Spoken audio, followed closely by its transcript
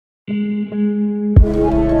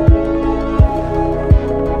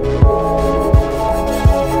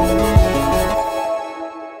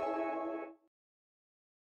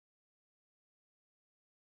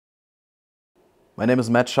My name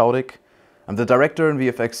is Matt Schaudig. I'm the director and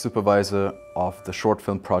VFX supervisor of the short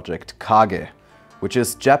film project Kage, which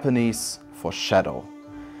is Japanese for shadow.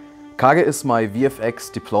 Kage is my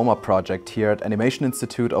VFX diploma project here at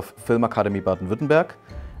Animationinstitut of Filmakademie Baden-Württemberg,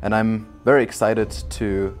 and I'm very excited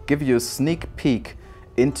to give you a sneak peek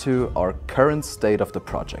into our current state of the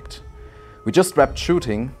project. We just wrapped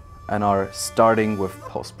shooting and are starting with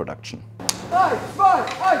post-production.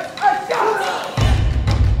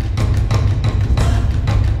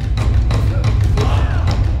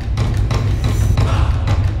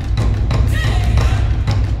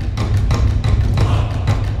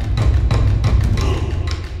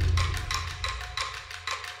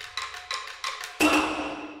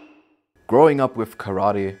 Growing up with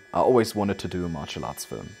karate, I always wanted to do a martial arts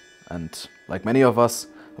film. And like many of us,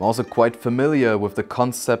 I'm also quite familiar with the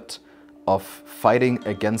concept of fighting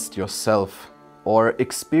against yourself or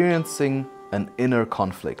experiencing an inner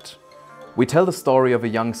conflict. We tell the story of a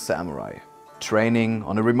young samurai training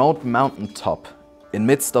on a remote mountaintop in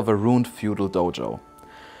midst of a ruined feudal dojo.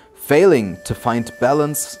 Failing to find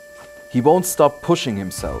balance, he won't stop pushing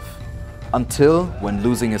himself until, when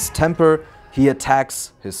losing his temper, he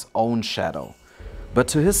attacks his own shadow. But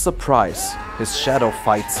to his surprise, his shadow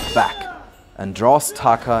fights back and draws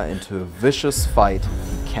Taka into a vicious fight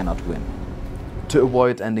he cannot win. To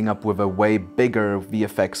avoid ending up with a way bigger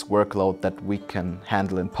VFX workload that we can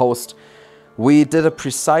handle in post, we did a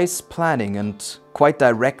precise planning and quite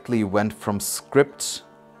directly went from script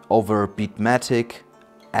over beatmatic,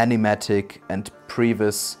 animatic and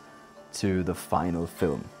previs to the final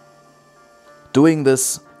film. Doing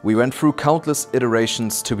this, we went through countless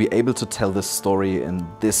iterations to be able to tell this story in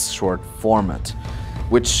this short format,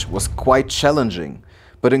 which was quite challenging,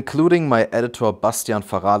 but including my editor Bastian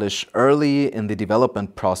Faralisch early in the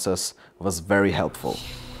development process was very helpful.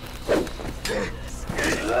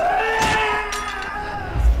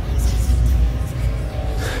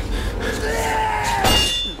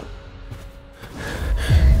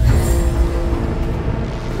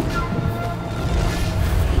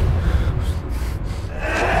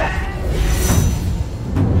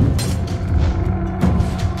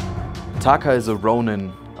 Taka is a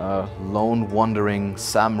ronin, a lone wandering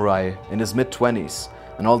samurai in his mid-20s,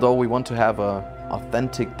 and although we want to have an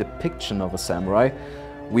authentic depiction of a samurai,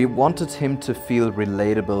 we wanted him to feel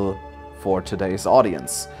relatable for today's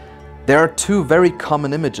audience. There are two very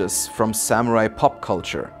common images from samurai pop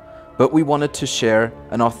culture, but we wanted to share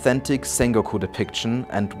an authentic Sengoku depiction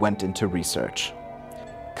and went into research.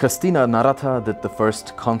 Christina Narrator did the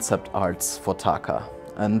first concept arts for Taka,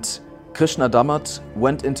 and Krishna Damat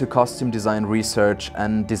went into costume design research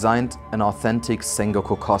and designed an authentic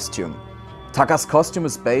Sengoku costume. Taka's costume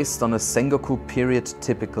is based on a Sengoku period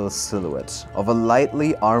typical silhouette of a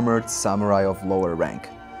lightly armored samurai of lower rank.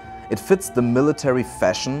 It fits the military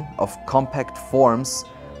fashion of compact forms,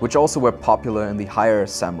 which also were popular in the higher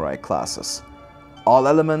samurai classes. All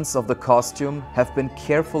elements of the costume have been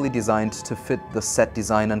carefully designed to fit the set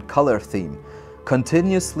design and color theme,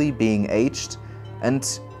 continuously being aged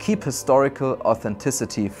and keep historical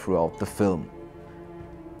authenticity throughout the film.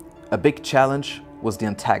 A big challenge was the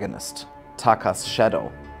antagonist, Taka's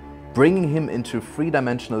shadow, bringing him into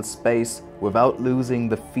three-dimensional space without losing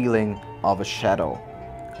the feeling of a shadow.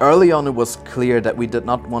 Early on it was clear that we did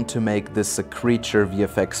not want to make this a creature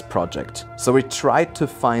VFX project, so we tried to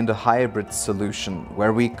find a hybrid solution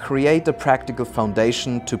where we create a practical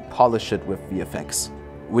foundation to polish it with VFX.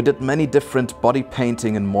 We did many different body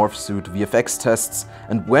painting and morph suit VFX tests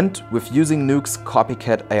and went with using Nuke's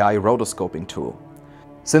copycat AI rotoscoping tool.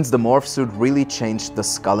 Since the morph suit really changed the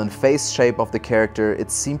skull and face shape of the character, it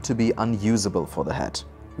seemed to be unusable for the head.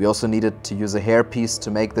 We also needed to use a hairpiece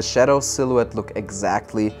to make the shadow silhouette look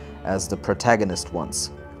exactly as the protagonist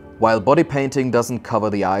wants. While body painting doesn't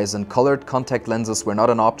cover the eyes and colored contact lenses were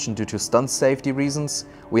not an option due to stunt safety reasons,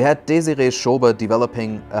 we had Desiree Schober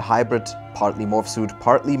developing a hybrid, partly morph suit,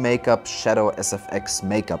 partly makeup shadow SFX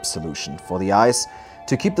makeup solution for the eyes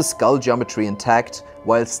to keep the skull geometry intact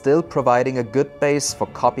while still providing a good base for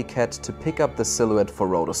copycat to pick up the silhouette for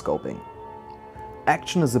rotoscoping.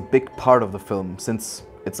 Action is a big part of the film since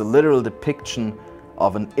it's a literal depiction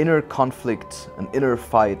of an inner conflict, an inner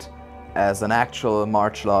fight, as an actual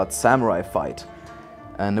martial arts samurai fight.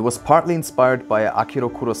 And it was partly inspired by Akira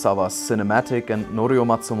Kurosawa's cinematic and Norio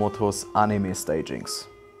Matsumoto's anime stagings.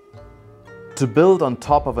 To build on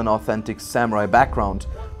top of an authentic samurai background,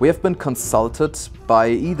 we have been consulted by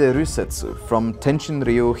Ide Ryusetsu from Tenshin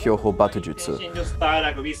Ryu Hyoho Batujutsu,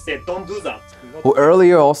 who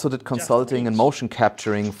earlier also did consulting and motion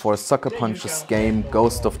capturing for Sucker Punch's game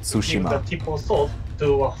Ghost of Tsushima.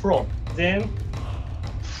 Then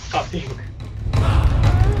cutting.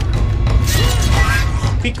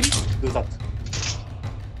 Quickly do that.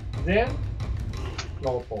 Then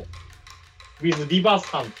no fall. With reverse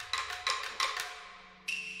hand.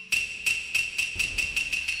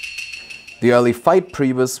 The early fight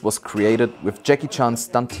previs was created with Jackie Chan's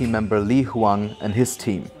stunt team member Li Huang and his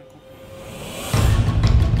team.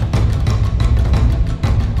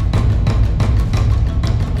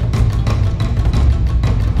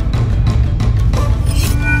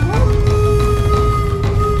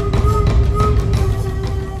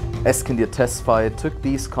 Eskindir Tesfaye took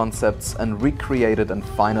these concepts and recreated and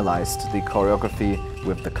finalized the choreography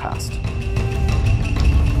with the cast.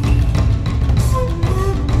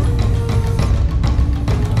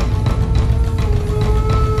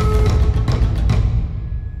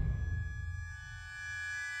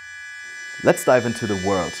 Let's dive into the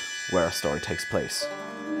world where our story takes place.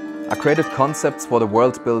 I created concepts for the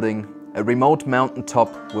world building, a remote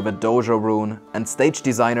mountaintop with a dojo rune, and stage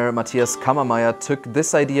designer Matthias took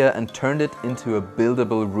this idea and turned it into a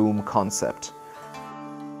buildable room concept.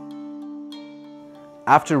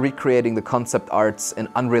 After recreating the concept arts in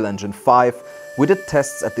Unreal Engine 5, we did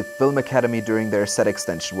tests at the Filmakademie during their set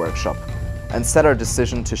extension workshop and set our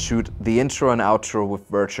decision to shoot the intro and outro with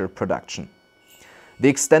virtual production. The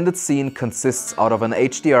extended scene consists out of an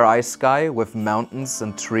HDRI sky with mountains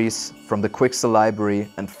and trees from the Quixel library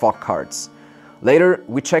and fog cards. Later,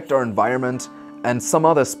 we checked our environment and some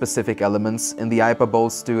other specific elements in the Hyperbowl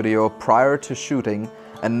studio prior to shooting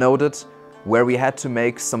and noted where we had to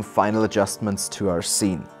make some final adjustments to our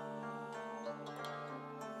scene.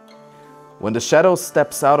 When the shadow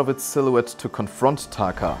steps out of its silhouette to confront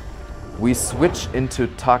Taka, we switch into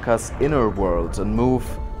Taka's inner world and move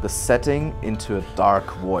the setting into a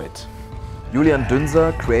dark void. Julian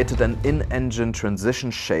Dünser created an in-engine transition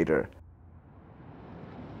shader.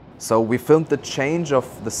 So we filmed the change of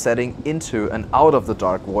the setting into and out of the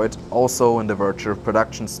dark void also in the virtual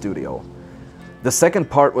production studio. The second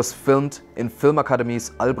part was filmed in Filmakademie's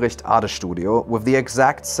Albrecht Ade studio with the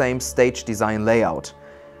exact same stage design layout.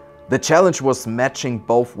 The challenge was matching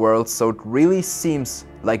both worlds so it really seems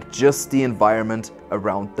like just the environment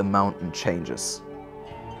around the mountain changes.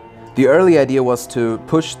 The early idea was to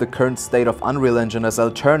push the current state of Unreal Engine as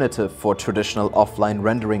alternative for traditional offline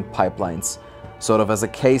rendering pipelines, sort of as a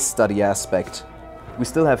case study aspect. We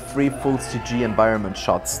still have 3 full CG environment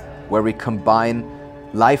shots where we combine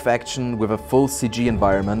live action with a full CG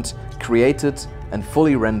environment created and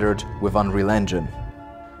fully rendered with Unreal Engine.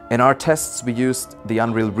 In our tests we used the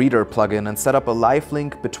Unreal Reader plugin and set up a live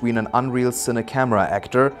link between an Unreal Cine Camera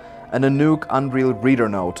actor and a Nuke Unreal Reader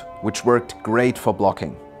node, which worked great for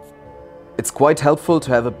blocking. It's quite helpful to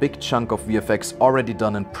have a big chunk of VFX already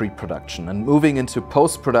done in pre-production and moving into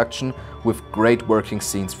post-production with great working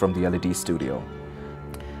scenes from the LED studio.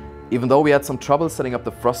 Even though we had some trouble setting up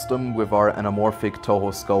the frustum with our anamorphic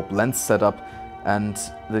Toho scope lens setup and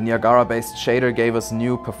the Niagara-based shader gave us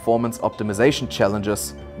new performance optimization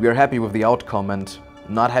challenges, we are happy with the outcome, and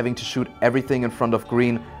not having to shoot everything in front of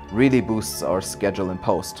green really boosts our schedule in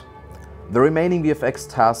post. The remaining VFX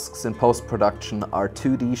tasks in post-production are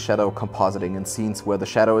 2D shadow compositing in scenes where the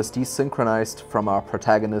shadow is desynchronized from our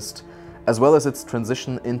protagonist, as well as its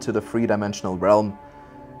transition into the 3-dimensional realm.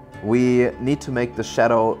 We need to make the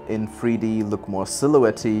shadow in 3D look more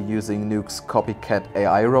silhouette-y using Nuke's copycat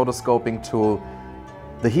AI rotoscoping tool.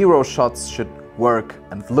 The hero shots should work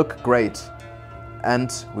and look great,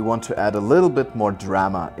 and we want to add a little bit more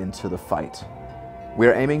drama into the fight. We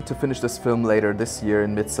are aiming to finish this film later this year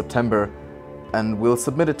in mid-September, and we'll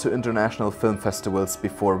submit it to international film festivals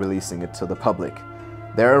before releasing it to the public.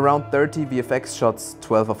 There are around 30 VFX shots,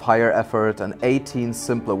 12 of higher effort and 18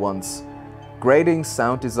 simpler ones. Grading,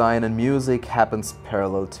 sound design and music happens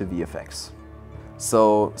parallel to VFX.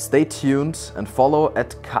 So stay tuned and follow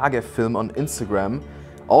at Kage Film on Instagram.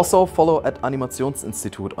 Also follow at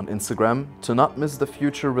Animationsinstitut on Instagram to not miss the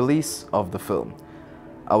future release of the film.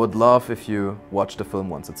 I would love if you watch the film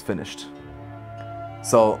once it's finished.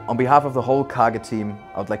 So, on behalf of the whole Kage team,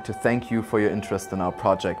 I would like to thank you for your interest in our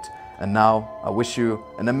project. And now, I wish you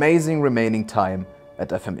an amazing remaining time at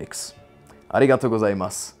FMX. Arigatou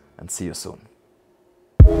gozaimasu and see you soon.